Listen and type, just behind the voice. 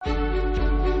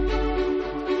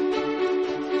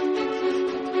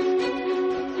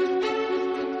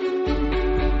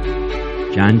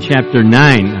John chapter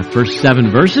 9, first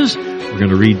 7 verses. We're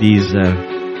going to read these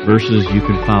verses. You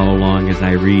can follow along as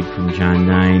I read from John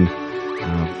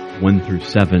 9, 1 through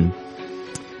 7.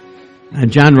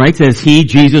 John writes, as he,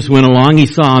 Jesus, went along, he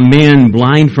saw a man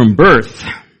blind from birth.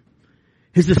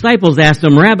 His disciples asked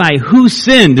him, Rabbi, who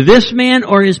sinned, this man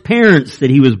or his parents, that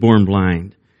he was born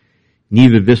blind?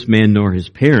 Neither this man nor his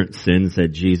parents sinned,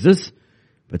 said Jesus,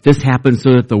 but this happened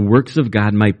so that the works of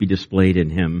God might be displayed in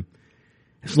him.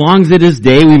 As long as it is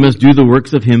day, we must do the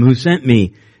works of him who sent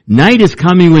me. Night is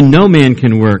coming when no man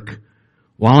can work.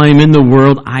 While I am in the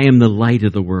world, I am the light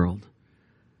of the world.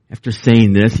 After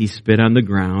saying this, he spit on the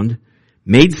ground,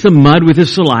 made some mud with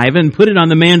his saliva, and put it on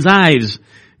the man's eyes.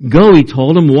 Go, he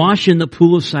told him, wash in the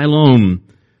pool of Siloam.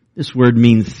 This word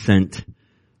means sent.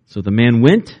 So the man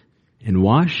went and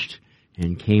washed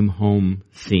and came home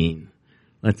seeing.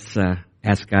 Let's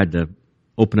ask God to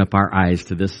open up our eyes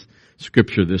to this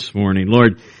Scripture this morning.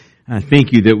 Lord,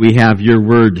 thank you that we have your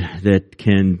word that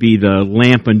can be the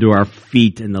lamp unto our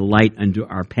feet and the light unto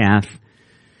our path,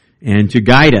 and to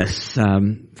guide us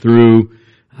through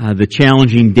the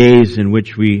challenging days in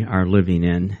which we are living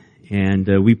in. And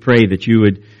we pray that you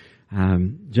would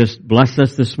just bless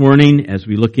us this morning as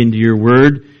we look into your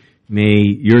word. May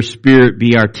your Spirit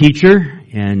be our teacher,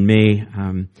 and may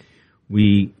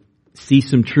we see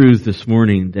some truths this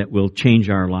morning that will change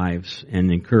our lives and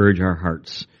encourage our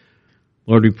hearts.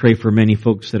 Lord, we pray for many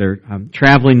folks that are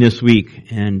traveling this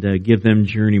week, and give them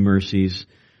journey mercies.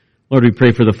 Lord, we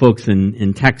pray for the folks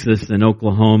in Texas and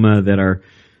Oklahoma that are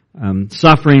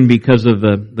suffering because of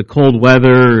the cold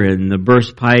weather and the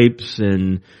burst pipes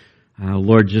and,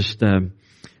 Lord, just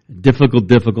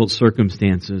difficult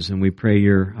circumstances. And we pray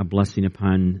your blessing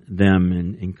upon them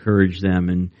and encourage them.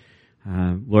 And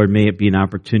Lord, may it be an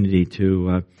opportunity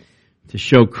to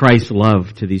show Christ's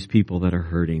love to these people that are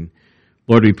hurting.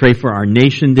 Lord, we pray for our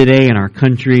nation today and our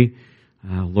country.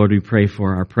 Lord, we pray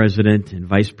for our president and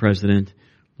vice president.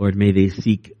 Lord, may they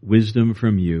seek wisdom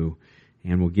from you,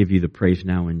 and we'll give you the praise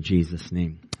now in Jesus'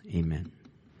 name. Amen.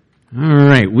 All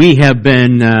right, we have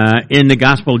been in the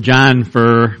Gospel of John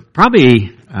for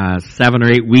probably 7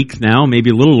 or 8 weeks now, maybe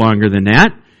a little longer than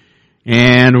that.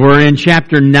 And we're in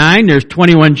chapter 9. There's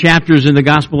 21 chapters in the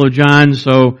Gospel of John,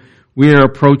 so we are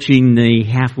approaching the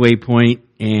halfway point,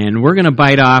 and we're going to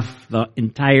bite off the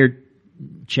entire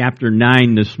chapter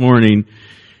 9 this morning.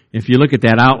 If you look at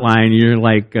that outline, you're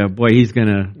like, boy,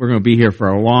 we're going to be here for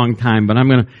a long time, but I'm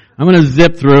going to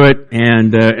zip through it.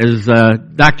 And as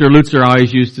Dr. Lutzer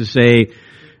always used to say,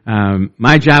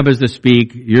 my job is to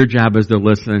speak, your job is to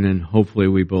listen, and hopefully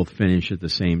we both finish at the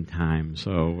same time.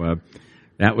 So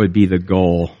that would be the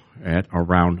goal at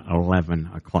around 11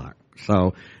 o'clock.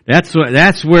 So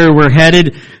that's where we're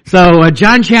headed. So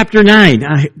John chapter 9,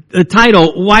 the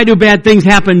title, Why Do Bad Things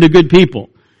Happen to Good People?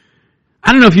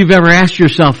 I don't know if you've ever asked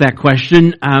yourself that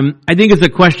question. I think it's a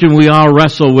question we all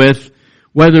wrestle with,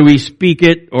 whether we speak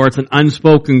it or it's an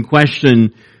unspoken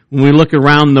question. When we look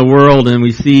around the world and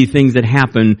we see things that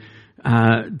happen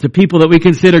to people that we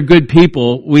consider good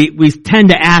people, we tend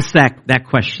to ask that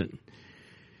question.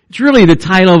 It's really the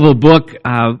title of a book,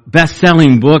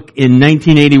 best-selling book in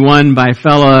 1981 by a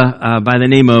fella by the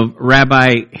name of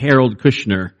Rabbi Harold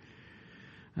Kushner.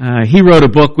 He wrote a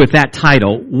book with that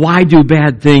title, Why Do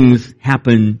Bad Things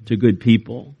Happen to Good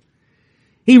People?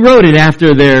 He wrote it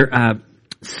after their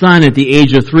son at the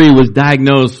age of 3 was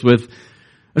diagnosed with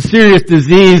a serious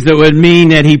disease that would mean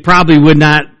that he probably would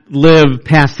not live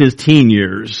past his teen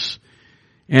years.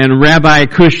 And Rabbi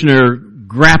Kushner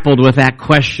grappled with that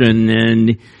question,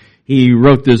 and he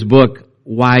wrote this book,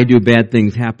 Why Do Bad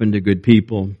Things Happen to Good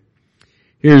People?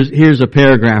 Here's a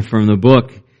paragraph from the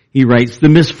book. He writes, the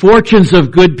misfortunes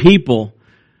of good people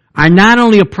are not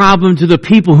only a problem to the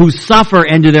people who suffer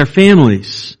and to their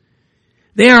families.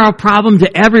 They are a problem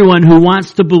to everyone who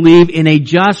wants to believe in a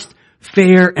just,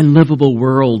 fair, and livable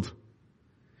world.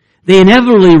 They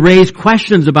inevitably raise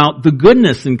questions about the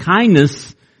goodness and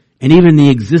kindness and even the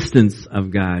existence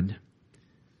of God.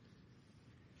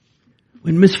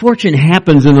 When misfortune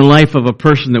happens in the life of a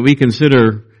person that we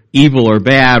consider evil or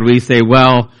bad, we say,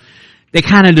 well, they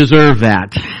kind of deserve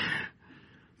that.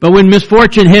 But when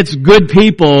misfortune hits good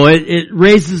people, it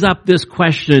raises up this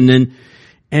question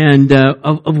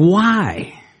of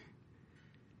why.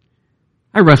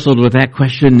 I wrestled with that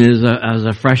question as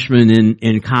a freshman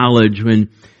in college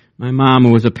when my mom,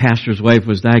 who was a pastor's wife,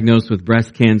 was diagnosed with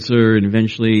breast cancer and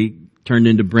eventually turned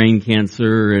into brain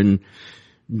cancer and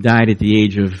died at the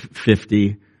age of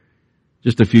 50,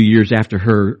 just a few years after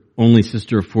her only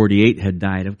sister of 48 had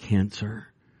died of cancer.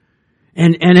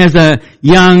 And as a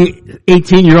young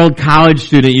 18-year-old college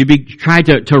student, you try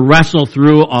to wrestle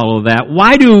through all of that.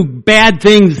 Why do bad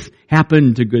things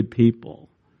happen to good people?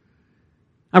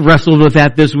 I've wrestled with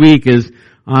that this week. As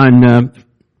on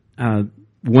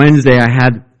Wednesday, I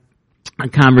had a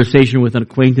conversation with an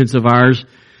acquaintance of ours,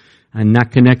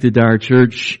 not connected to our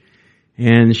church,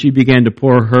 and she began to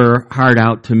pour her heart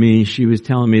out to me. She was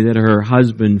telling me that her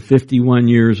husband, 51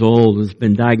 years old, has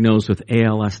been diagnosed with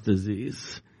ALS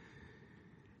disease.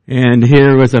 And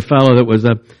here was a fellow that was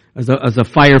a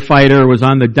firefighter, was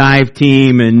on the dive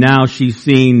team, and now she's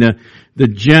seeing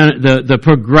the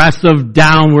progressive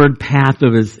downward path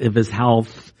of his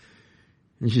health.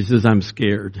 And she says, I'm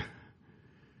scared.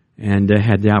 And I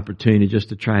had the opportunity just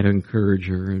to try to encourage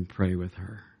her and pray with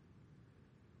her.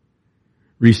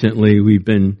 Recently, we've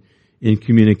been in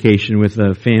communication with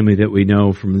a family that we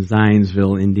know from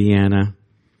Zionsville, Indiana.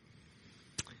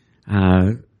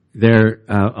 They're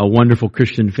a wonderful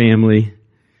Christian family,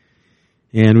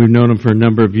 and we've known them for a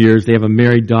number of years. They have a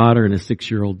married daughter and a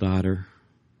 6-year-old daughter.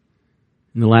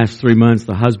 In the last 3 months,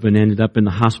 the husband ended up in the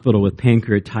hospital with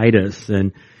pancreatitis,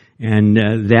 and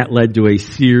that led to a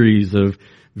series of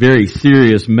very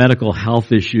serious medical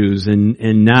health issues,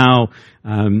 and now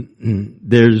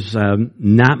there's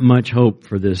not much hope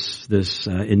for this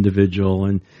individual,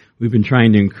 and we've been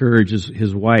trying to encourage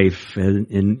his wife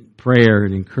in prayer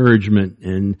and encouragement,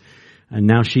 and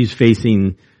now she's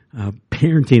facing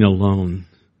parenting alone.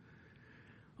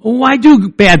 Why do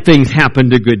bad things happen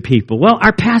to good people? Well,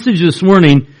 our passage this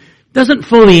morning doesn't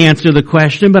fully answer the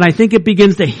question, but I think it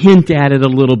begins to hint at it a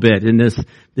little bit in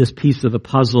this piece of the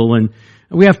puzzle. And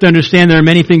we have to understand there are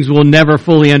many things we'll never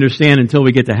fully understand until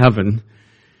we get to heaven.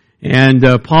 And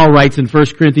Paul writes in 1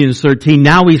 Corinthians 13,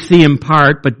 now we see in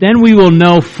part, but then we will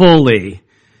know fully.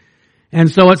 And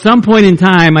so at some point in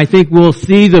time, I think we'll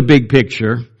see the big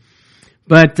picture.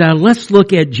 But let's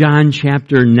look at John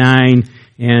chapter 9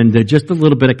 and just a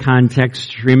little bit of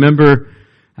context. Remember,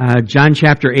 John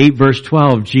chapter 8, verse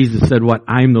 12, Jesus said what?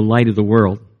 I am the light of the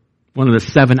world. One of the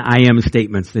 7 I am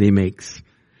statements that he makes.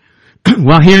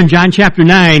 Well, here in John chapter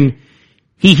 9,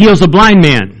 he heals a blind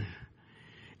man.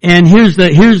 And here's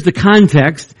the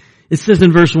context. It says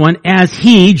in verse 1, as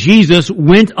he, Jesus,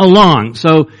 went along.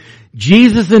 So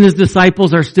Jesus and his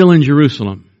disciples are still in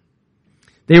Jerusalem.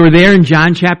 They were there in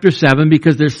John chapter 7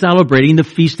 because they're celebrating the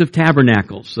Feast of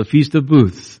Tabernacles, the Feast of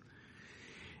Booths.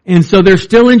 And so they're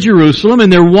still in Jerusalem,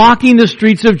 and they're walking the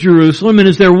streets of Jerusalem, and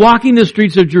as they're walking the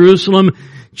streets of Jerusalem,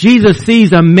 Jesus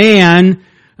sees a man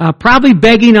probably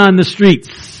begging on the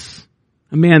streets.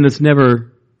 A man that's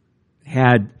never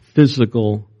had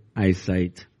physical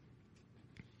eyesight.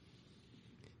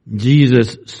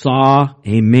 Jesus saw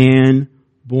a man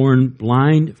born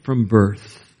blind from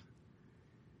birth.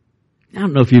 I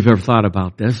don't know if you've ever thought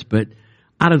about this, but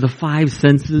out of the 5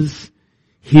 senses,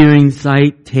 hearing,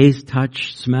 sight, taste,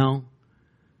 touch, smell,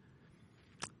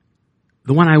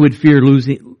 the one I would fear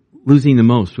losing the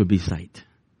most would be sight.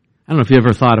 I don't know if you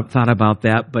ever thought about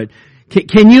that, but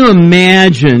can you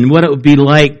imagine what it would be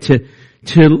like to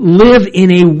live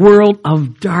in a world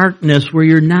of darkness where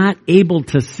you're not able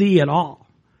to see at all?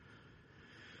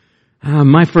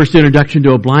 My first introduction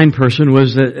to a blind person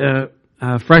was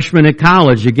a freshman at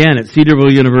college, again at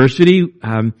Cedarville University,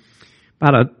 about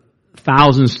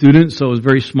 1,000 students, so it was a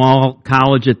very small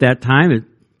college at that time.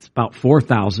 It's about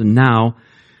 4,000 now.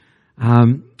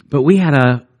 But we had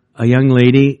a young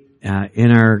lady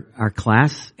in our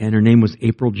class, and her name was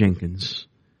April Jenkins.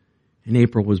 And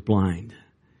April was blind.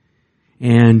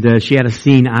 And she had a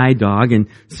seeing eye dog, and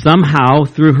somehow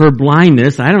through her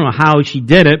blindness, I don't know how she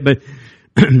did it, but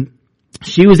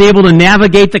she was able to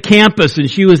navigate the campus, and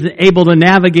she was able to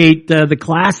navigate the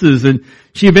classes, and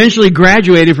she eventually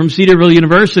graduated from Cedarville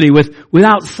University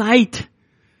without sight.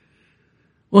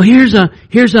 Well, here's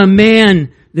a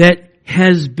man that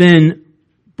has been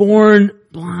born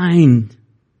blind.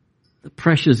 The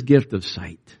precious gift of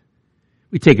sight.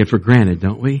 We take it for granted,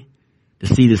 don't we? To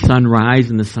see the sun rise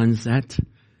and the sunset. To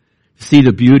see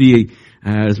the beauty,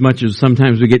 as much as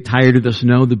sometimes we get tired of the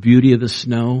snow, the beauty of the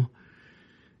snow.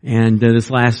 And this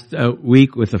last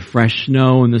week with the fresh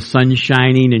snow and the sun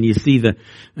shining, and you see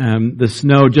the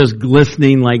snow just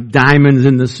glistening like diamonds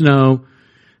in the snow.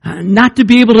 Not to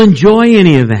be able to enjoy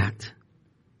any of that.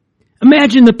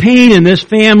 Imagine the pain in this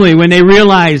family when they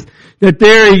realized that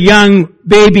their young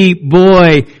baby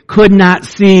boy could not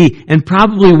see and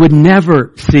probably would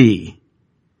never see.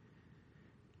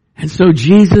 And so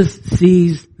Jesus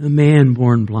sees the man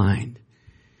born blind.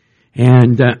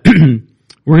 And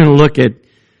we're going to look at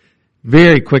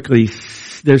very quickly,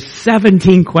 there's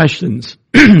 17 questions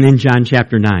in John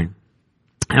chapter 9.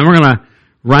 And we're going to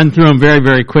run through them very,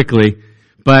 very quickly.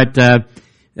 But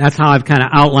that's how I've kind of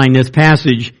outlined this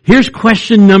passage. Here's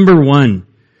question number 1.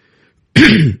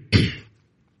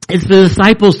 It's the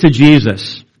disciples to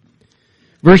Jesus.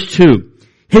 Verse 2.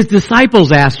 His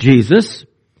disciples asked Jesus,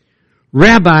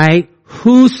 Rabbi,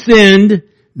 who sinned,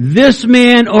 this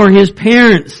man or his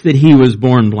parents, that he was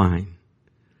born blind?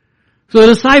 So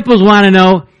the disciples want to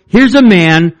know, here's a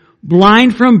man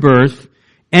blind from birth,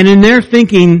 and in their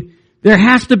thinking, there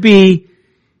has to be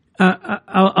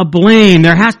a blame,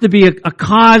 there has to be a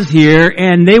cause here,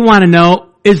 and they want to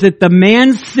know, is it the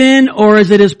man's sin or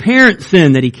is it his parents'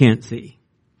 sin that he can't see?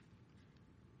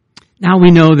 Now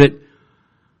we know that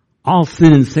all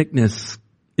sin and sickness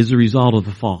is a result of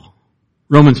the fall.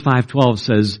 Romans 5:12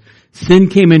 says, sin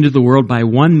came into the world by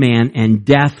one man and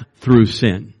death through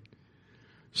sin.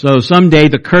 So someday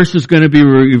the curse is going to be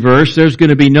reversed. There's going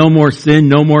to be no more sin,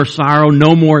 no more sorrow,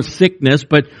 no more sickness.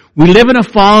 But we live in a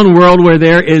fallen world where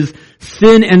there is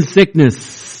sin and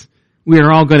sickness. We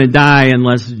are all going to die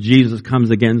unless Jesus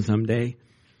comes again someday.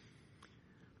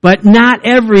 But not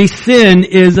every sin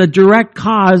is a direct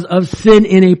cause of sin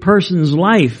in a person's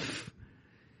life.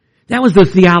 That was the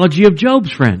theology of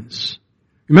Job's friends.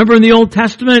 Remember in the Old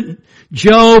Testament,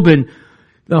 Job and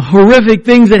the horrific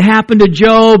things that happened to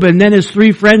Job, and then his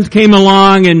 3 friends came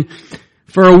along, and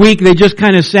for a week they just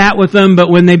kind of sat with him, but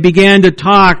when they began to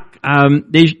talk,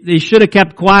 they should have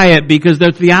kept quiet because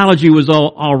their theology was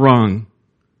all wrong.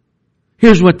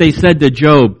 Here's what they said to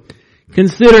Job.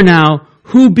 Consider now,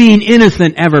 who being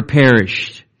innocent ever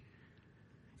perished?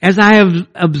 As I have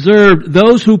observed,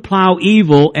 those who plow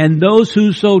evil and those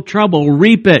who sow trouble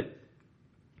reap it.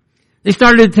 They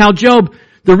started to tell Job,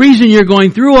 the reason you're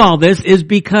going through all this is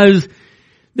because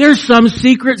there's some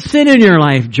secret sin in your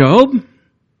life, Job,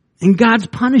 and God's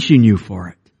punishing you for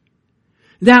it.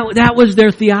 That was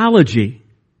their theology.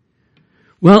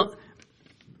 Well,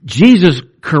 Jesus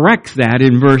corrects that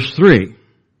in verse 3.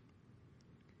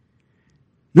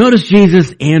 Notice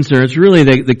Jesus' answer. It's really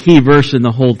the key verse in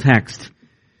the whole text.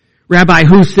 Rabbi,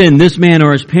 who sinned, this man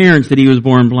or his parents, that he was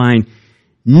born blind?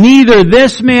 Neither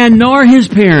this man nor his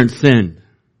parents sinned.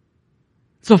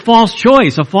 It's a false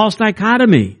choice, a false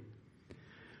dichotomy.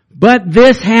 But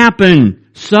this happened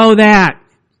so that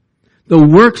the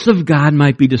works of God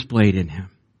might be displayed in him.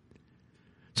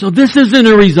 So this isn't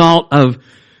a result of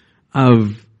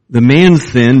the man's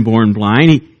sin, born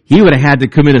blind. He would have had to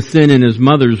commit a sin in his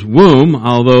mother's womb,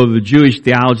 although the Jewish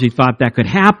theology thought that could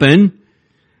happen.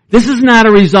 This is not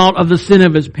a result of the sin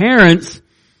of his parents.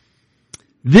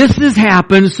 This has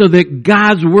happened so that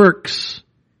God's works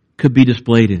could be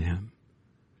displayed in him.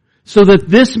 So that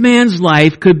this man's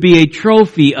life could be a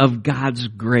trophy of God's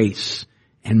grace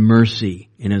and mercy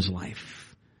in his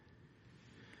life.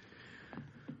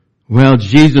 Well,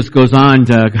 Jesus goes on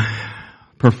to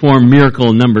perform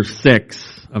miracle number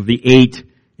 6 of the 8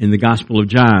 in the Gospel of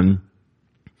John.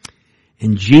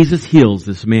 And Jesus heals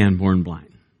this man born blind.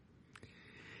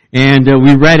 And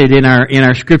we read it in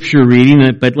our scripture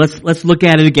reading, but let's look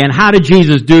at it again. How did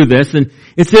Jesus do this? And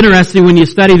it's interesting when you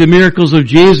study the miracles of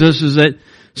Jesus is that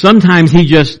sometimes he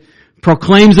just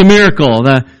proclaims a miracle.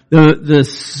 The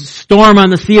storm on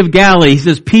the Sea of Galilee, he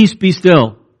says, peace be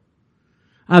still.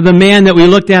 The man that we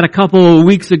looked at a couple of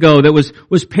weeks ago that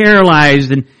was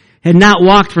paralyzed and had not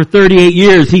walked for 38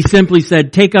 years, he simply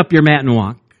said, take up your mat and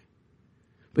walk.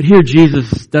 But here Jesus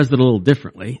does it a little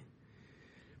differently.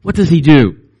 What does he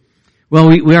do? Well,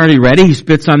 we already read it. He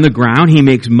spits on the ground. He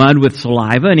makes mud with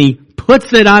saliva and he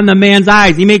puts it on the man's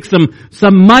eyes. He makes some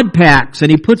mud packs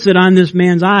and he puts it on this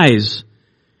man's eyes.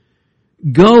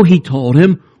 Go, he told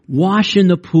him, wash in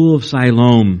the pool of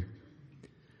Siloam.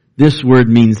 This word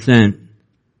means sent.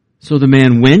 So the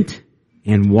man went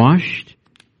and washed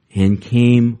and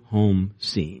came home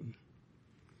seeing.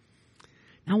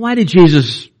 Now, why did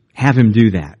Jesus have him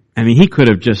do that? I mean, he could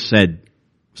have just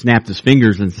snapped his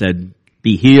fingers and said,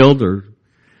 be healed, or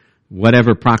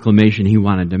whatever proclamation he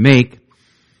wanted to make.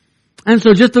 And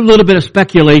so just a little bit of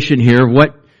speculation here of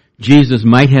what Jesus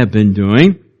might have been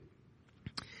doing.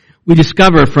 We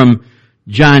discover from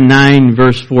John 9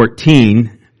 verse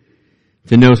 14,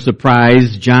 to no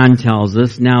surprise, John tells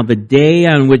us, now the day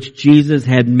on which Jesus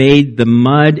had made the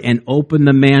mud and opened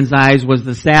the man's eyes was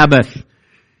the Sabbath.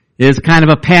 It's kind of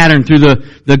a pattern through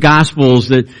the Gospels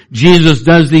that Jesus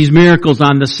does these miracles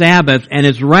on the Sabbath, and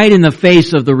it's right in the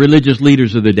face of the religious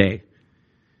leaders of the day.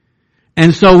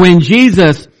 And so when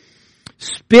Jesus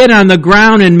spit on the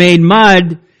ground and made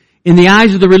mud, in the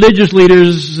eyes of the religious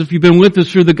leaders, if you've been with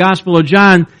us through the Gospel of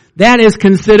John, that is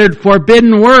considered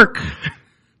forbidden work.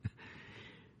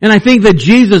 And I think that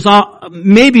Jesus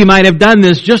maybe might have done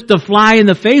this just to fly in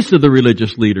the face of the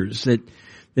religious leaders. That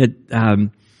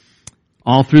that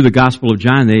all through the Gospel of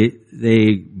John,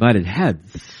 they butted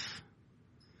heads.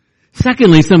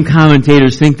 Secondly, some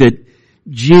commentators think that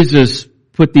Jesus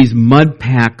put these mud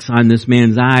packs on this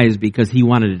man's eyes because he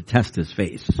wanted to test his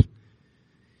faith.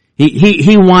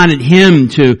 He wanted him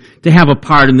to have a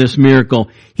part in this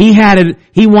miracle. He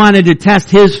wanted to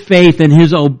test his faith and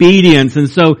his obedience. And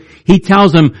so he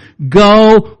tells him,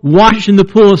 go wash in the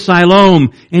pool of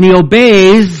Siloam. And he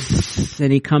obeys,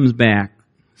 and he comes back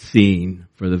seeing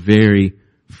for the very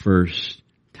first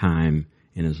time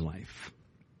in his life.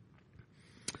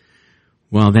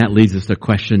 Well, that leads us to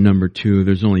question number 2.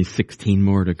 There's only 16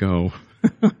 more to go.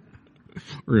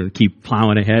 We're going to keep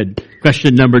plowing ahead.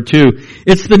 Question number 2.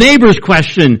 It's the neighbor's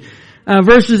question.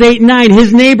 Verses 8 and 9.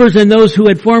 His neighbors and those who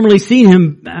had formerly seen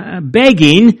him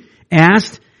begging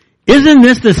asked, isn't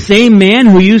this the same man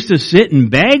who used to sit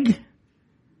and beg?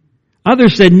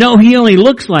 Others said, no, he only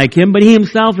looks like him, but he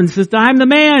himself insisted, I'm the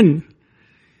man.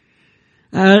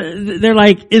 They're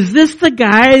like, is this the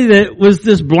guy that was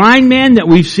this blind man that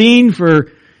we've seen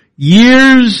for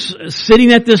years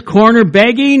sitting at this corner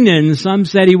begging? And some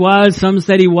said he was, some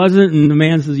said he wasn't. And the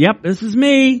man says, yep, this is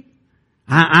me.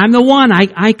 I'm the one.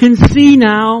 I can see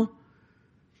now.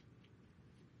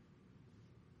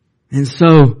 And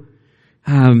so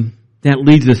that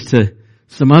leads us to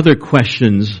some other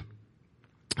questions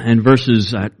in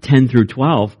verses 10 through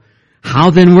 12.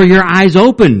 How then were your eyes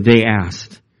opened? They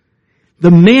asked. The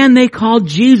man they called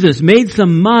Jesus made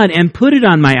some mud and put it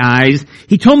on my eyes.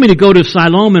 He told me to go to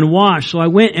Siloam and wash. So I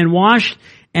went and washed,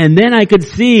 and then I could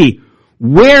see.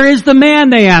 Where is the man?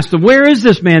 They asked him. Where is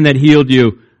this man that healed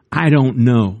you? I don't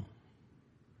know.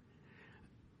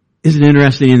 Isn't it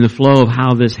interesting in the flow of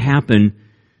how this happened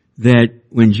that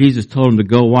when Jesus told him to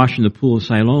go wash in the pool of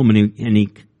Siloam, and he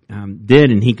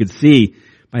did, and he could see,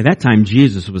 by that time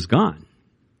Jesus was gone.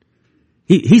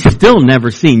 He's still never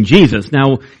seen Jesus.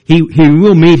 Now, he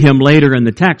will meet him later in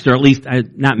the text, or at least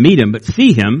not meet him, but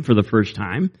see him for the first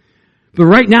time. But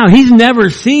right now, he's never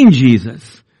seen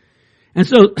Jesus. And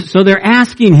so they're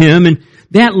asking him, and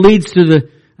that leads to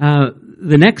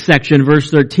the next section,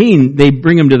 verse 13. They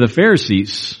bring him to the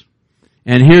Pharisees.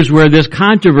 And here's where this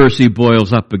controversy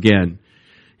boils up again.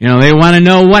 You know, they want to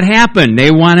know what happened.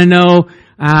 They want to know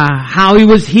how he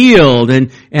was healed,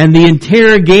 and the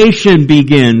interrogation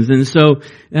begins. And so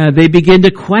they begin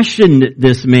to question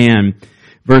this man.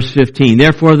 Verse 15,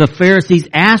 therefore the Pharisees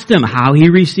asked him how he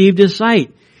received his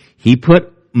sight. He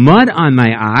put mud on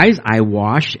my eyes, I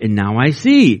washed, and now I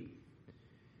see.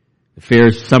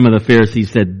 Some of the Pharisees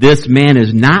said, this man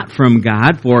is not from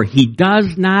God, for he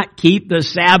does not keep the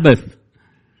Sabbath.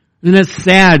 Isn't it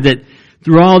sad that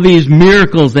through all these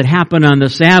miracles that happen on the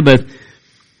Sabbath,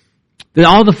 that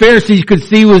all the Pharisees could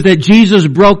see was that Jesus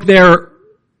broke their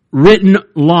written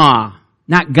law,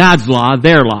 not God's law,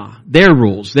 their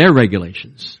rules, their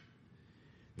regulations.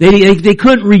 They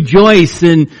couldn't rejoice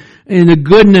in the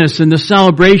goodness and the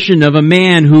celebration of a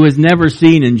man who was never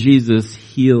seen, and Jesus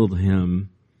healed him.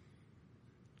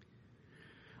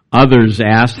 Others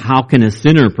asked, how can a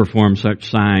sinner perform such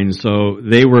signs? So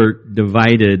they were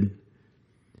divided.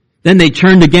 Then they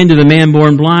turned again to the man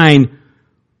born blind.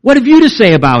 What have you to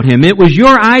say about him? It was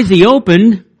your eyes he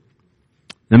opened.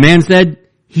 The man said,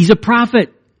 he's a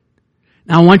prophet.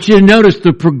 Now I want you to notice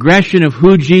the progression of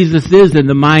who Jesus is in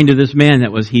the mind of this man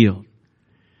that was healed.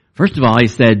 First of all, he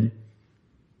said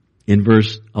in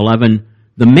verse 11,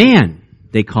 the man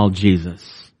they called Jesus.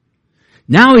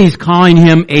 Now he's calling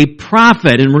him a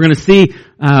prophet, and we're going to see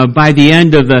by the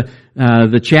end of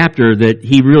the chapter that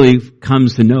he really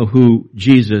comes to know who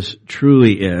Jesus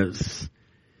truly is.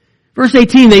 Verse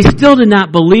 18, they still did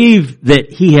not believe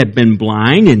that he had been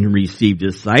blind and received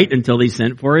his sight until they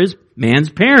sent for his man's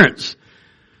parents.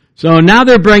 So now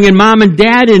they're bringing mom and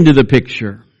dad into the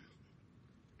picture.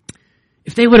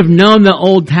 If they would have known the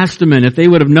Old Testament, if they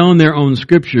would have known their own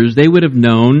scriptures, they would have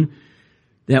known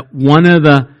that one of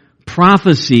the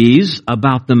prophecies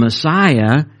about the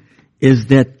Messiah is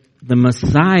that the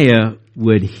Messiah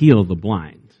would heal the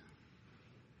blind.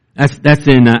 That's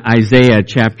in Isaiah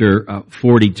chapter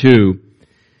 42.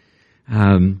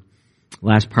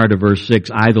 Last part of verse 6.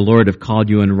 I, the Lord, have called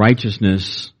you in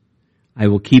righteousness. I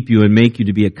will keep you and make you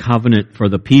to be a covenant for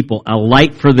the people, a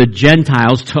light for the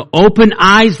Gentiles, to open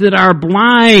eyes that are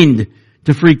blind,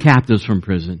 to free captives from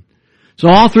prison. So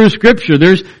all through Scripture,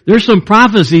 there's some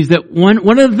prophecies that one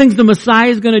of the things the Messiah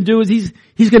is going to do is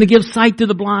he's going to give sight to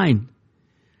the blind.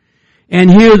 And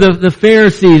here the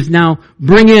Pharisees now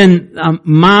bring in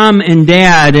mom and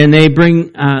dad, and they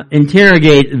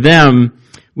interrogate them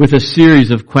with a series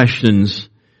of questions.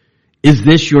 Is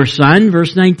this your son?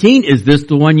 Verse 19. Is this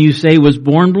the one you say was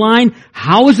born blind?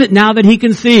 How is it now that he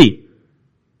can see?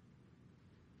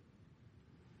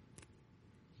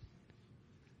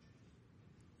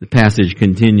 The passage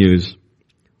continues.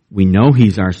 We know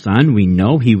he's our son. We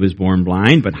know he was born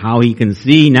blind, but how he can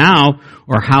see now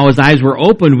or how his eyes were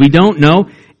opened, we don't know.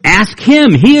 Ask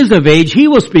him. He is of age. He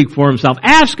will speak for himself.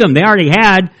 Ask him. They already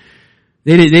had.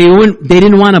 They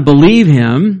didn't want to believe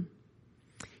him.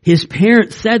 His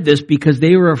parents said this because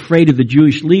they were afraid of the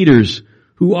Jewish leaders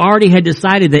who already had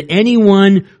decided that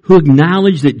anyone who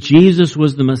acknowledged that Jesus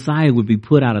was the Messiah would be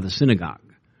put out of the synagogue.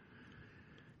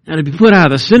 Now, to be put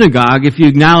out of the synagogue, if you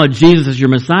acknowledge Jesus as your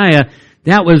Messiah,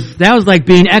 that was like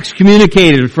being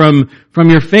excommunicated from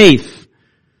your faith,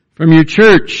 from your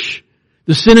church.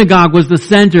 The synagogue was the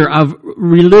center of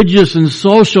religious and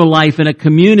social life in a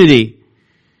community.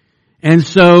 And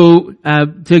so,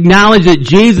 to acknowledge that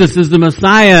Jesus is the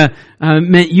Messiah,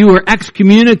 meant you were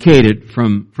excommunicated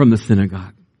from the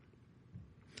synagogue.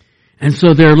 And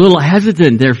so they're a little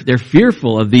hesitant. They're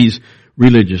fearful of these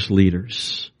religious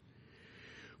leaders.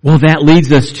 Well, that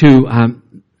leads us to,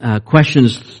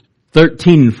 questions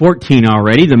 13 and 14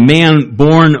 already. The man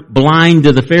born blind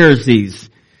to the Pharisees.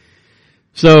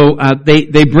 So,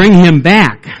 they bring him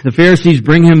back. The Pharisees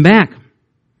bring him back.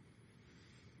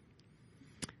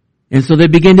 And so they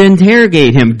begin to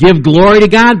interrogate him. Give glory to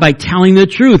God by telling the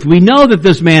truth. We know that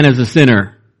this man is a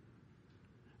sinner.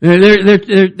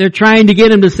 They're trying to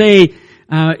get him to say,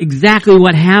 exactly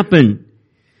what happened.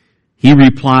 He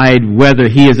replied, whether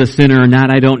he is a sinner or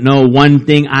not, I don't know. One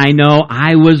thing I know,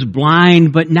 I was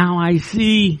blind, but now I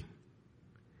see.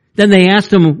 Then they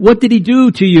asked him, what did he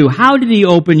do to you? How did he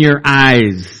open your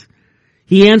eyes?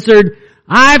 He answered,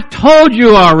 I've told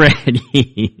you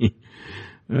already.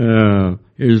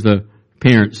 Here's the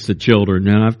parents to children.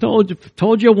 And I've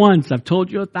told you once. I've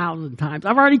told you 1,000 times.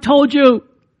 I've already told you.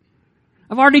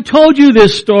 I've already told you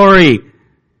this story.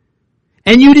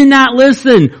 And you did not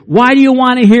listen. Why do you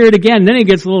want to hear it again? Then he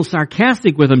gets a little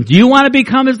sarcastic with them. Do you want to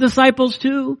become his disciples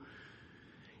too?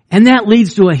 And that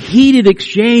leads to a heated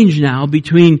exchange now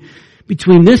between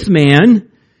this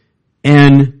man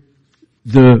and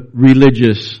the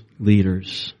religious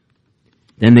leaders.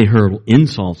 Then they hurl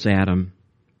insults at him.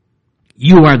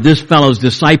 You are this fellow's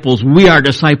disciples. We are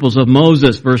disciples of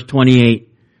Moses, verse 28.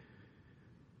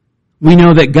 We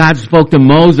know that God spoke to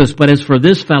Moses, but as for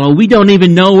this fellow, we don't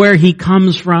even know where he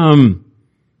comes from.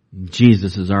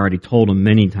 Jesus has already told him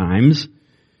many times.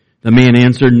 The man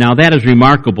answered, now that is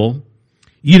remarkable.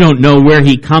 You don't know where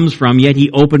he comes from, yet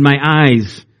he opened my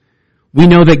eyes. We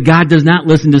know that God does not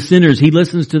listen to sinners. He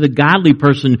listens to the godly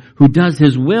person who does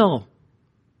his will.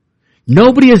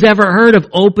 Nobody has ever heard of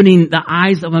opening the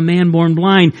eyes of a man born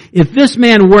blind. If this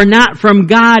man were not from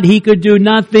God, he could do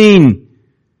nothing.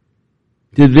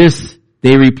 To this,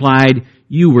 they replied,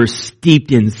 you were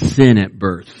steeped in sin at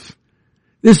birth.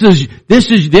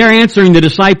 They're answering the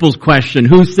disciples' question.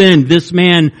 Who sinned, this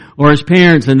man or his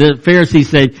parents? And the Pharisees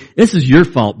said, this is your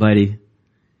fault, buddy.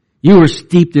 You were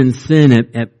steeped in sin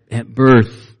at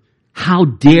birth. How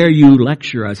dare you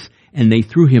lecture us? And they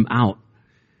threw him out.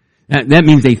 That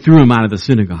means they threw him out of the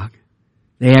synagogue.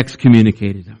 They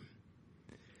excommunicated him.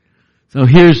 So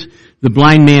here's the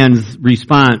blind man's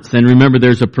response. And remember,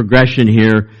 there's a progression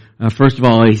here. First of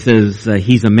all, he says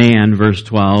he's a man, verse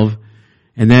 12.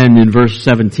 And then in verse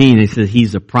 17, he says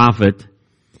he's a prophet.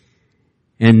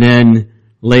 And then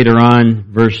later on,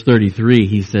 verse 33,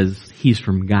 he says he's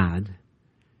from God.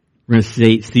 We're going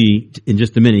to see in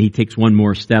just a minute, he takes one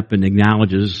more step and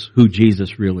acknowledges who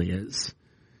Jesus really is.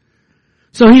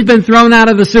 So he's been thrown out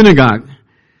of the synagogue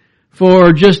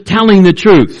for just telling the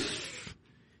truth.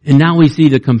 And now we see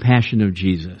the compassion of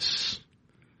Jesus.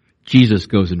 Jesus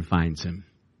goes and finds him.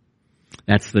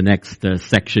 That's the next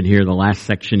section here, the last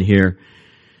section here.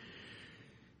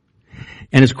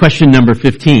 And it's question number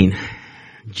 15.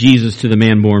 Jesus to the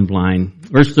man born blind.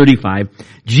 Verse 35.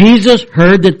 Jesus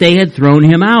heard that they had thrown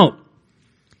him out.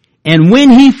 And when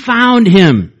he found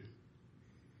him,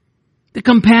 the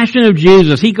compassion of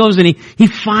Jesus, he goes and he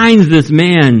finds this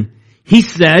man. He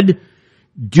said,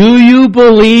 do you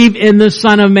believe in the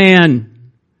Son of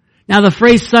Man? Now the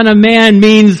phrase Son of Man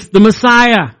means the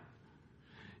Messiah.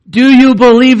 Do you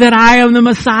believe that I am the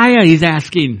Messiah? He's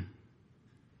asking.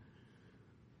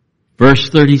 Verse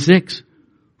 36.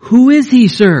 Who is he,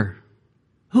 sir?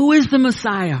 Who is the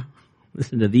Messiah?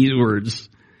 Listen to these words.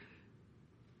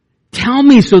 Tell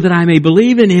me so that I may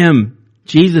believe in him.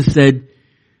 Jesus said,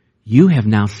 you have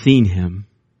now seen him.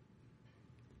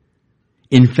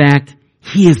 In fact,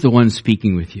 he is the one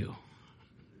speaking with you.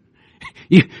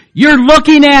 You're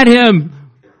looking at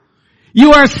him.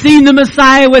 You are seeing the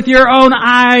Messiah with your own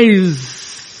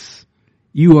eyes.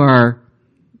 You are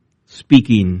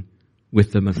speaking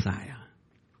with the Messiah.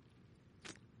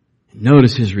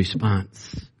 Notice his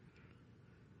response.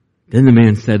 Then the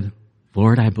man said,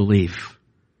 Lord, I believe.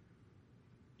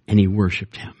 And he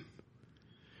worshiped him.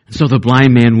 And so the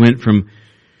blind man went from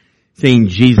saying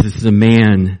Jesus is a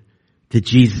man to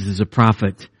Jesus is a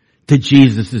prophet to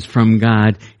Jesus is from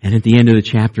God. And at the end of the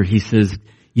chapter he says,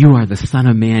 you are the Son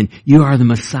of Man. You are the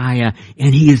Messiah.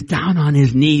 And he is down on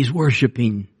his knees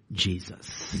worshiping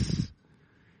Jesus.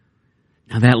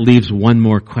 Now that leaves one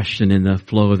more question in the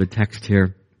flow of the text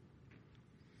here.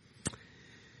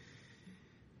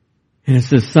 And it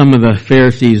says some of the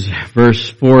Pharisees, verse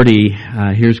 40,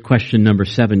 here's question number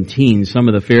 17. Some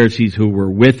of the Pharisees who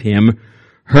were with him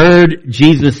heard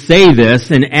Jesus say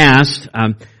this and asked,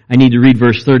 I need to read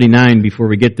verse 39 before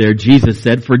we get there. Jesus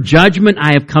said, for judgment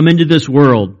I have come into this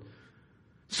world,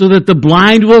 so that the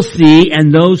blind will see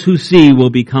and those who see will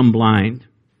become blind.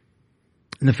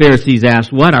 And the Pharisees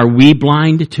asked, what, are we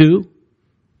blind too?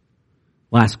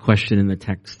 Last question in the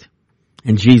text.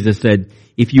 And Jesus said,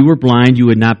 if you were blind, you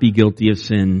would not be guilty of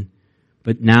sin.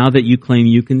 But now that you claim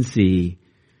you can see,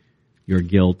 your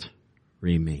guilt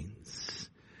remains.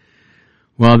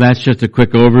 Well, that's just a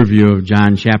quick overview of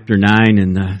John chapter 9.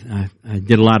 And I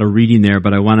did a lot of reading there,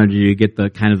 but I wanted you to get the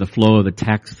kind of the flow of the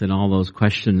text and all those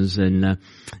questions. And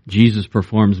Jesus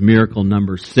performs miracle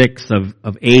number 6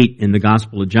 of 8 in the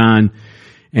Gospel of John.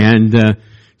 And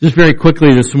just very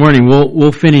quickly this morning,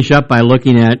 we'll finish up by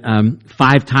looking at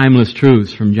 5 timeless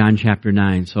truths from John chapter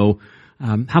 9. So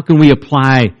how can we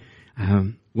apply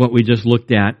what we just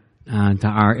looked at to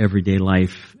our everyday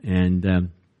life?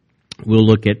 And we'll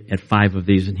look at 5 of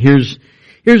these. And here's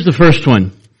the first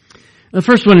one. The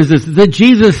first one is this, that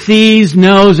Jesus sees,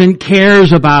 knows, and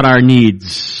cares about our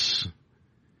needs.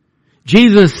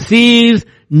 Jesus sees,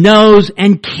 knows,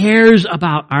 and cares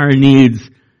about our needs.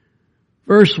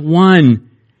 Verse 1,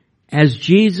 as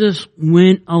Jesus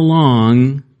went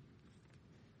along,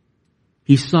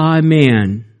 he saw a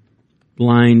man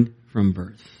blind from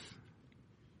birth.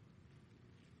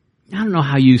 I don't know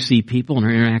how you see people and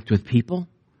interact with people,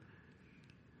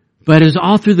 but as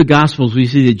all through the Gospels we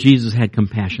see that Jesus had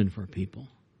compassion for people.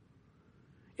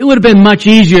 It would have been much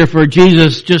easier for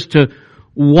Jesus just to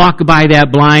walk by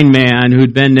that blind man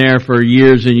who'd been there for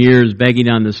years and years begging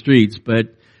on the streets,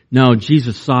 but no,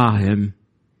 Jesus saw him.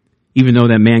 Even though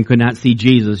that man could not see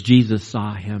Jesus, Jesus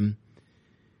saw him.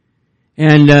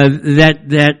 And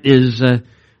that is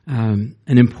an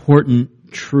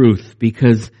important truth,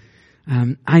 because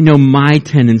I know my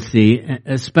tendency,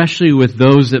 especially with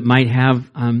those that might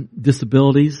have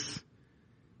disabilities,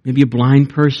 maybe a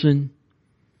blind person,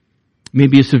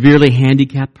 maybe a severely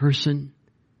handicapped person,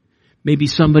 maybe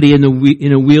somebody in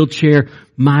a wheelchair,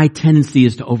 my tendency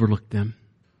is to overlook them.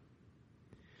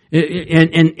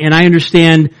 And I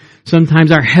understand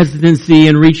sometimes our hesitancy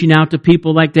in reaching out to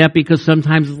people like that, because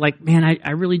sometimes it's like, man,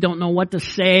 I really don't know what to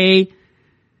say.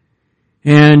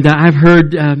 And I've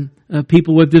heard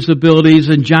people with disabilities,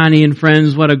 and Johnny and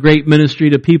Friends, what a great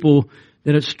ministry to people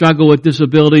that struggle with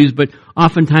disabilities. But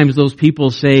oftentimes those people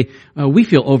say, we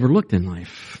feel overlooked in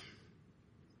life.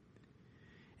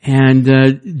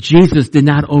 And Jesus did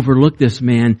not overlook this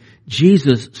man.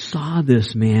 Jesus saw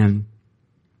this man.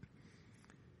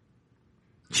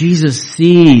 Jesus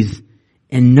sees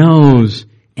and knows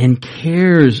and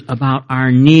cares about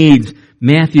our needs.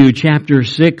 Matthew chapter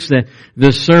 6,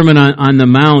 the Sermon on the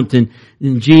Mount, and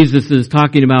Jesus is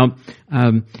talking about,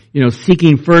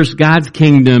 seeking first God's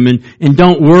kingdom and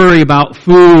don't worry about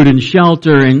food and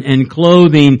shelter and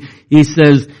clothing. He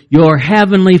says, your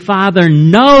heavenly Father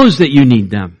knows that you need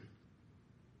them.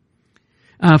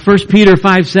 1 Peter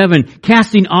 5:7,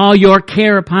 casting all your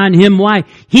care upon Him. Why?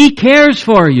 He cares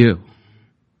for you.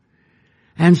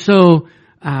 And so,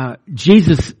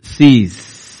 Jesus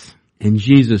sees and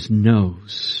Jesus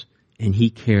knows and He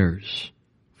cares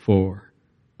for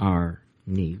our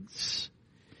needs.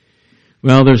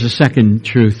 Well, there's a second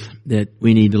truth that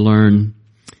we need to learn,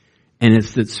 and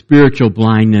it's that spiritual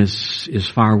blindness is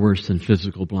far worse than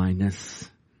physical blindness.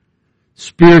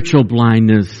 Spiritual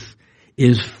blindness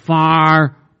is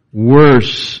far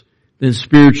worse than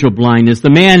spiritual blindness.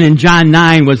 The man in John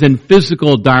 9 was in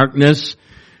physical darkness.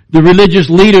 The religious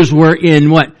leaders were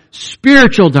in what?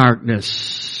 Spiritual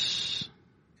darkness.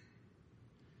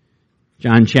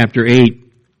 John chapter 8.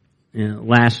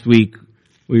 Last week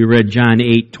we read John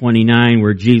 8:29,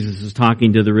 where Jesus is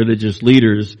talking to the religious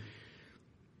leaders.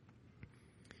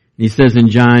 He says in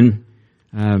John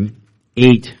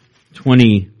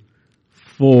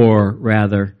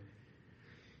 8:24,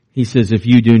 He says, if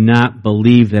you do not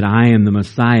believe that I am the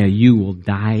Messiah, you will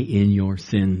die in your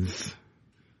sins.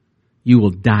 You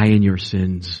will die in your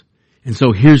sins. And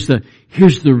so here's the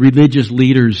religious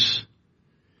leaders.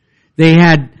 They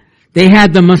had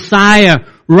the Messiah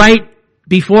right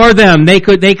before them. They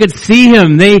could see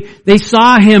him. They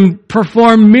saw him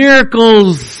perform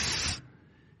miracles.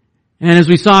 And as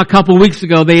we saw a couple weeks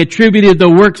ago, they attributed the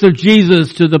works of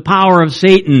Jesus to the power of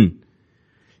Satan.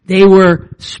 They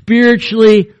were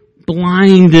spiritually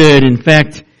blinded. In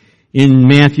fact, in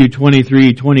Matthew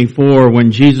 23:24,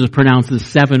 when Jesus pronounces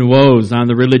 7 woes on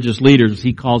the religious leaders,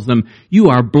 he calls them, "You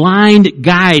are blind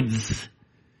guides."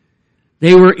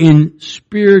 They were in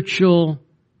spiritual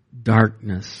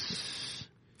darkness.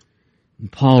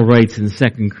 And Paul writes in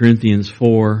 2 Corinthians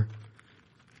 4,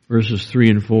 verses 3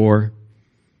 and 4,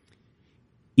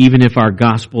 even if our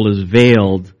gospel is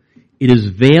veiled, it is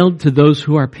veiled to those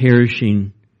who are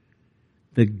perishing.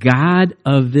 The God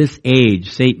of this age,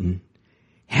 Satan,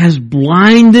 has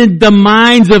blinded the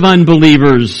minds of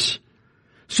unbelievers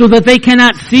so that they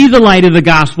cannot see the light of the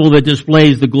gospel that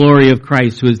displays the glory of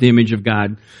Christ, who is the image of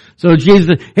God. So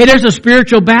Jesus, hey, there's a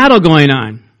spiritual battle going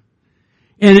on.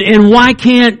 And why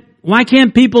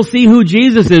can't people see who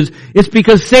Jesus is? It's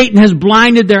because Satan has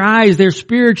blinded their eyes. They're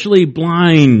spiritually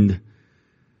blind.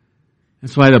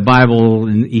 That's why the Bible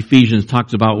in Ephesians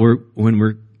talks about when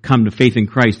we're come to faith in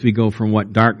Christ, we go from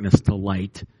what? Darkness to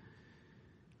light.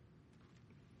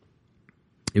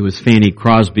 It was Fanny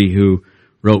Crosby who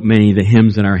wrote many of the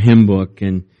hymns in our hymn book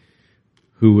and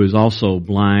who was also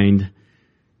blind.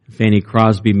 Fanny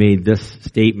Crosby made this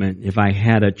statement, if I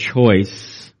had a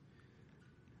choice,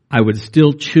 I would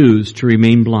still choose to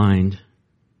remain blind.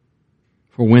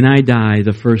 For when I die,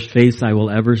 the first face I will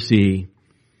ever see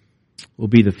will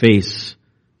be the face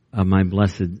of my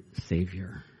blessed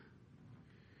Savior.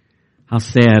 How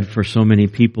sad for so many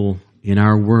people in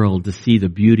our world to see the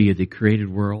beauty of the created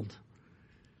world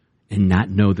and not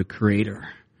know the Creator.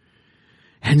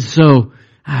 And so,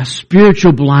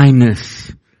 spiritual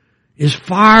blindness is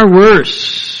far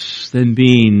worse than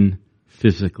being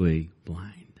physically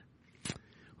blind.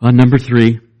 Well,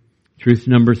 truth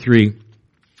number 3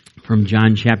 from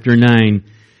John chapter 9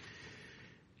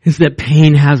 is that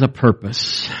pain has a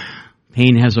purpose.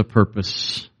 Pain has a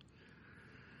purpose.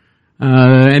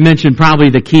 I mentioned probably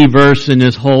the key verse in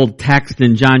this whole text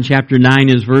in John chapter 9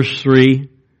 is verse 3.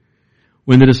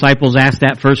 When the disciples asked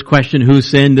that first question, who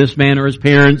sinned, this man or his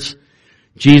parents?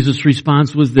 Jesus'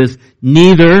 response was this,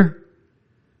 neither,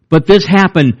 but this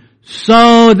happened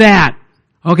so that.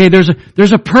 Okay, there's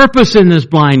a purpose in this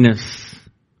blindness.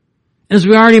 As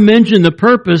we already mentioned, the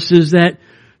purpose is that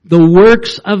the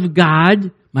works of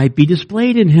God might be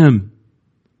displayed in him.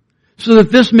 So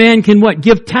that this man can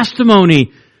give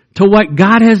testimony to what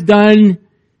God has done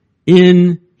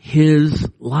in his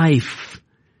life.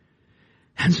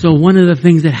 And so one of the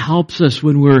things that helps us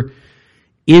when we're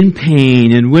in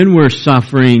pain and when we're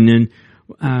suffering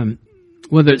and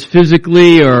whether it's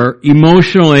physically or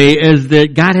emotionally is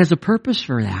that God has a purpose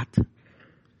for that.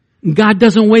 God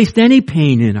doesn't waste any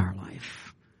pain in our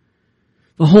life.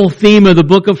 The whole theme of the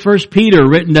book of 1 Peter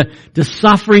written to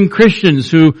suffering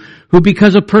Christians who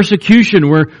because of persecution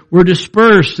were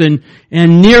dispersed and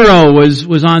Nero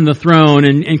was on the throne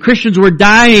and Christians were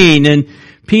dying, and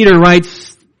Peter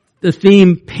writes the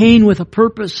theme, pain with a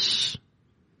purpose.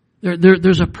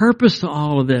 There's a purpose to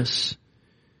all of this.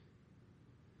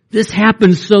 This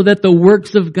happens so that the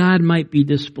works of God might be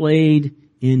displayed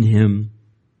in him.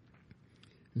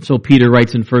 And so Peter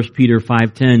writes in 1 Peter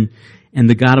 5:10, and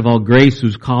the God of all grace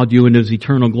who's called you into his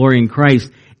eternal glory in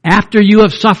Christ, after you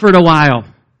have suffered a while,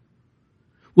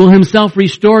 will himself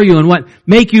restore you and what?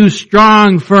 Make you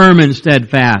strong, firm, and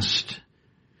steadfast.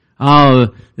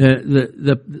 Oh,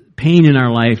 the pain in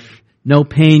our life, no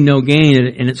pain, no gain,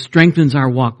 and it strengthens our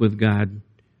walk with God.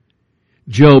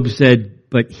 Job said,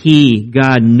 but he,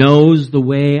 God, knows the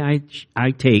way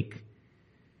I take.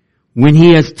 When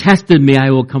he has tested me, I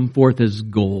will come forth as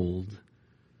gold.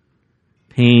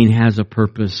 Pain has a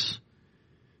purpose.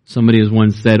 Somebody has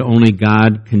once said, only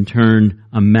God can turn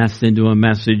a mess into a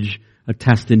message, a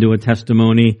test into a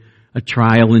testimony, a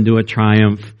trial into a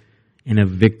triumph, and a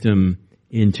victim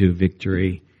into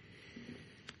victory.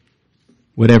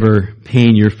 Whatever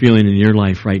pain you're feeling in your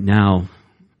life right now,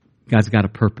 God's got a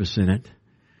purpose in it.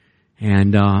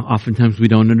 And oftentimes we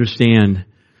don't understand,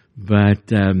 but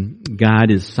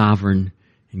God is sovereign,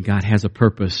 and God has a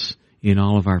purpose in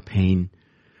all of our pain.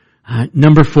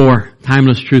 Number 4,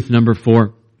 timeless truth number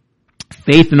 4.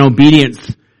 Faith and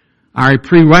obedience are a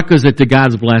prerequisite to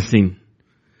God's blessing.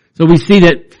 So we see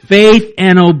that faith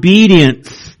and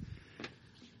obedience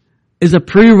is a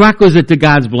prerequisite to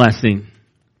God's blessing.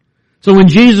 So when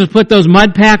Jesus put those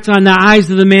mud packs on the eyes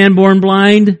of the man born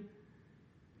blind,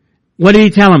 what did he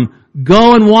tell him?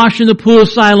 Go and wash in the pool of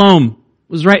Siloam.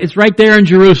 It's right there in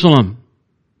Jerusalem.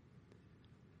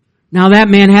 Now that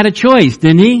man had a choice,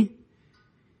 didn't he?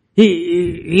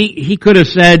 He could have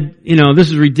said, this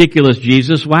is ridiculous,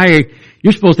 Jesus.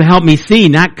 You're supposed to help me see,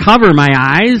 not cover my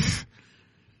eyes.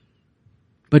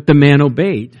 But the man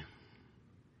obeyed.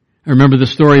 I remember the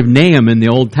story of Nahum in the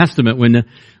Old Testament when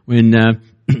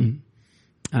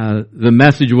the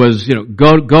message was,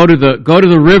 go to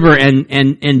the river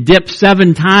and dip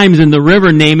 7 times in the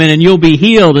river, Naaman, and you'll be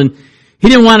healed. And he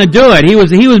didn't want to do it. He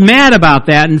was mad about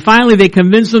that. And finally they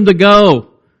convinced him to go.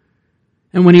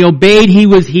 And when he obeyed, he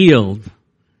was healed.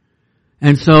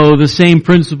 And so the same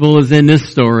principle is in this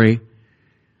story.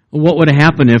 What would have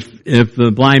happened if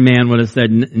the blind man would have said,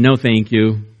 no thank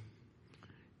you?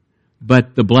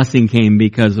 But the blessing came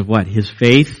because of what? His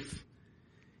faith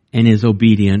and his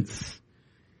obedience.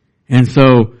 And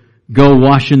so, go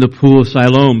wash in the pool of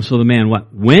Siloam. So the man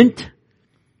went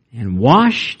and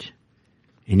washed,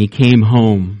 and he came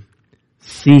home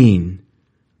seeing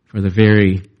for the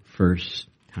very first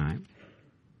time.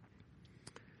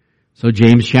 So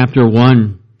James chapter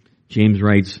 1, James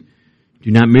writes, do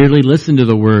not merely listen to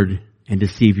the word and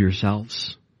deceive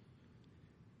yourselves.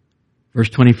 Verse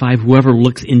 25, whoever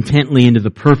looks intently into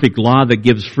the perfect law that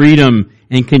gives freedom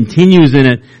and continues in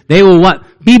it, they will what?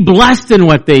 Be blessed in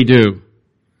what they do.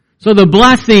 So the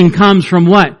blessing comes from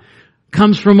what?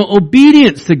 Comes from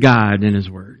obedience to God and His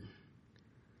Word.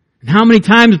 And how many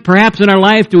times perhaps in our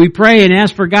life do we pray and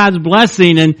ask for God's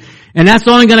blessing and that's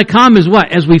only going to come as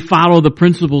what? As we follow the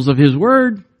principles of His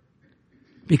Word.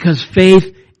 Because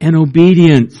faith and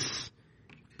obedience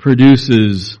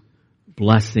produces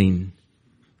blessing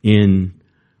in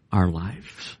our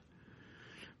lives.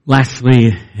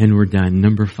 Lastly, and we're done,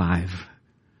 number 5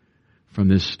 from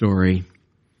this story.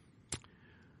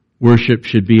 Worship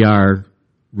should be our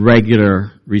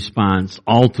regular response,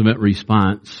 ultimate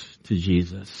response to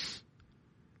Jesus.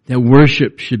 That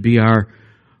worship should be our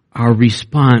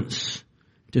response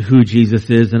to who Jesus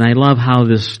is. And I love how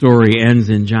this story ends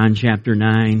in John chapter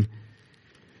 9.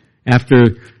 After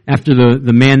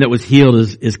the man that was healed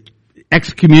is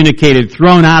excommunicated,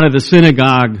 thrown out of the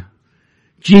synagogue,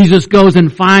 Jesus goes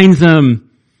and finds him.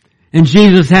 And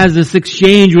Jesus has this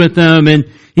exchange with him,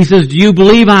 and he says, do you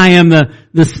believe I am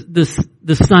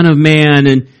the Son of Man?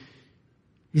 And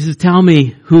he says, tell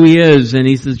me who he is. And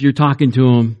he says, you're talking to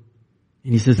him.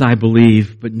 And he says, I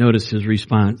believe. But notice his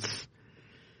response.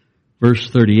 Verse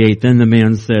 38, then the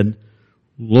man said,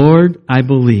 Lord, I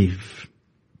believe.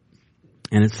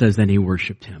 And it says, then he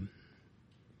worshiped him.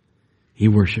 He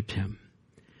worshiped him.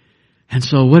 And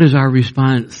so what is our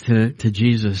response to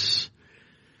Jesus?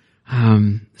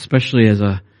 Especially as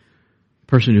a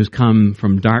person who's come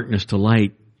from darkness to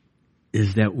light,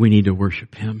 is that we need to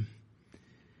worship him.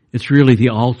 It's really the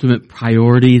ultimate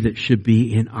priority that should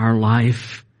be in our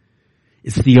life.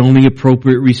 It's the only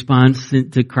appropriate response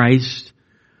to Christ.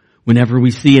 Whenever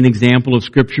we see an example of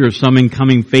Scripture of someone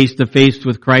coming face to face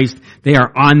with Christ, they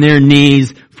are on their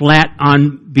knees, flat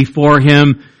on before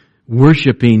Him,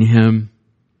 worshiping Him.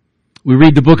 We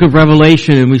read the book of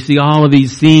Revelation and we see all of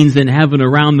these scenes in heaven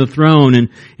around the throne and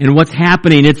what's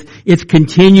happening. It's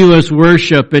continuous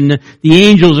worship, and the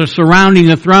angels are surrounding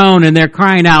the throne and they're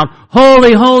crying out,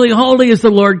 holy, holy, holy is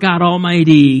the Lord God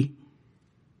Almighty.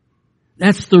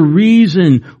 That's the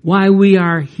reason why we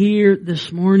are here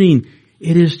this morning.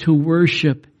 It is to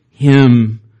worship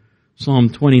Him. Psalm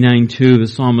 29:2, the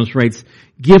psalmist writes,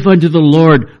 give unto the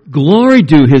Lord glory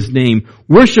due His name.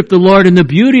 Worship the Lord in the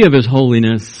beauty of His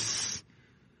holiness.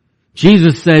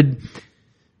 Jesus said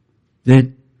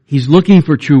that He's looking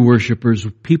for true worshipers,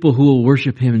 people who will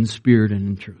worship Him in spirit and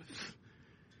in truth.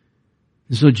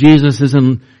 And so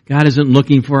God isn't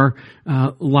looking for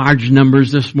large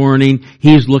numbers this morning.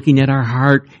 He's looking at our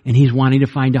heart, and He's wanting to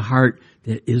find a heart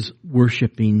that is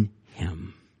worshiping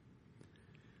Him.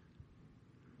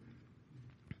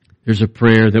 There's a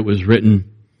prayer that was written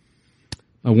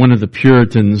by one of the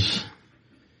Puritans.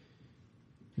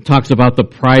 It talks about the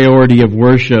priority of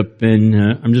worship, and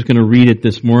I'm just going to read it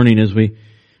this morning as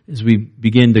we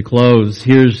begin to close.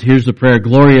 Here's the prayer.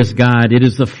 Glorious God, it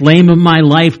is the flame of my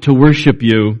life to worship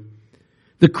you,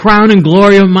 the crown and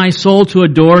glory of my soul to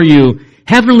adore you,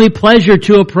 heavenly pleasure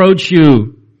to approach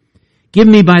you. Give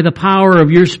me by the power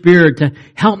of your Spirit to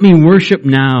help me worship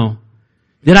now,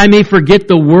 that I may forget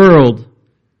the world,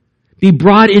 be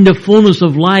brought into fullness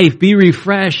of life, be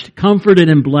refreshed, comforted,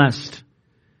 and blessed.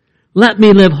 Let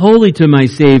me live holy to my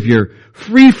Savior,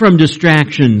 free from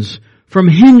distractions, from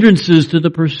hindrances to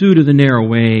the pursuit of the narrow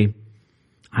way.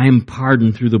 I am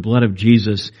pardoned through the blood of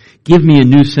Jesus. Give me a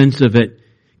new sense of it.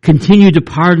 Continue to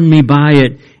pardon me by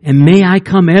it. And may I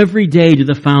come every day to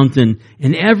the fountain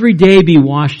and every day be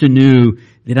washed anew,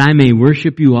 that I may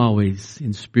worship you always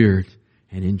in spirit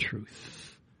and in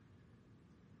truth.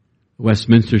 The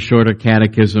Westminster Shorter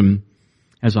Catechism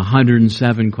has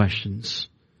 107 questions.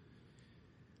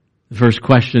 The first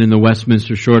question in the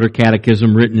Westminster Shorter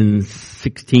Catechism, written in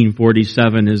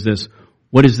 1647, is this: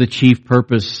 what is the chief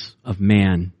purpose of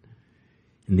man?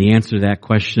 And the answer to that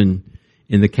question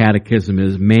in the Catechism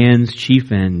is: man's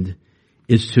chief end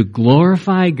is to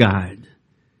glorify God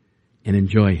and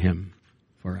enjoy Him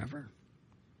forever.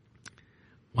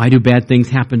 Why do bad things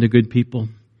happen to good people?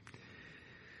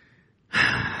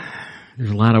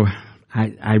 There's a lot of,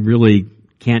 I really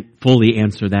can't fully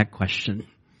answer that question.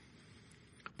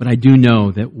 But I do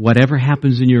know that whatever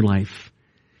happens in your life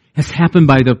has happened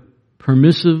by the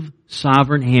permissive,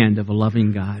 sovereign hand of a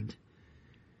loving God.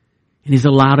 And He's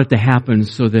allowed it to happen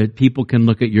so that people can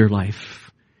look at your life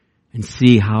and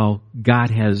see how God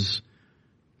has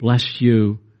blessed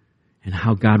you and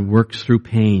how God works through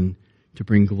pain to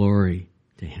bring glory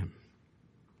to Him.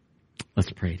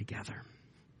 Let's pray together.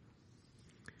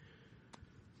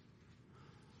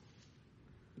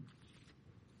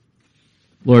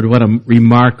 Lord, what a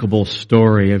remarkable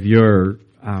story of your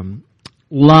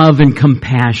love and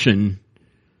compassion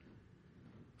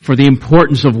for the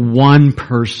importance of one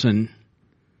person.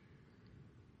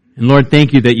 And Lord,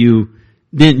 thank you that you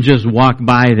didn't just walk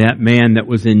by that man that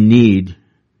was in need,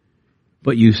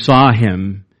 but you saw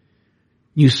him.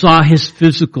 You saw his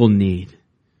physical need.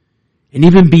 And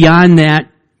even beyond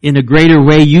that, in a greater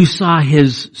way, you saw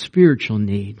his spiritual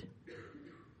need.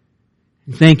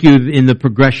 And thank you in the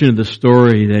progression of the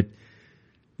story that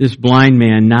this blind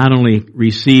man not only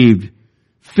received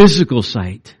physical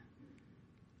sight,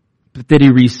 but that he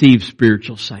received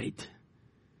spiritual sight.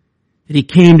 That he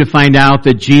came to find out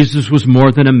that Jesus was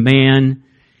more than a man.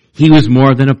 He was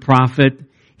more than a prophet.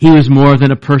 He was more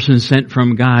than a person sent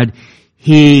from God.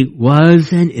 He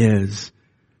was and is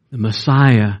the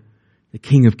Messiah, the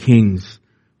King of Kings,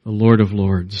 the Lord of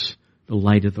Lords, the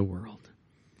light of the world.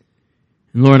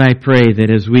 And Lord, I pray that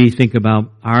as we think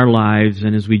about our lives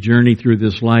and as we journey through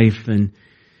this life and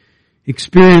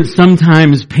experience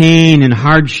sometimes pain and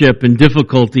hardship and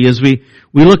difficulty, as we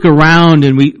look around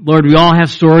and Lord, we all have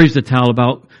stories to tell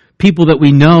about people that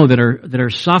we know that are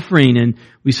suffering, and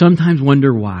we sometimes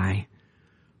wonder why.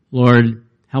 Lord,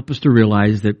 help us to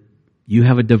realize that you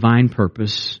have a divine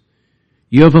purpose.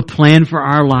 You have a plan for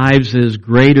our lives that is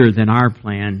greater than our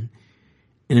plan,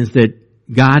 and is that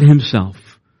God Himself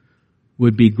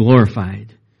would be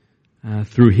glorified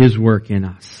through His work in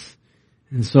us.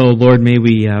 And so, Lord, may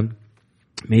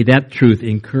that truth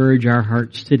encourage our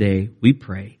hearts today, we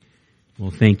pray. Well,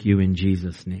 thank you in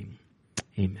Jesus' name.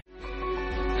 Amen.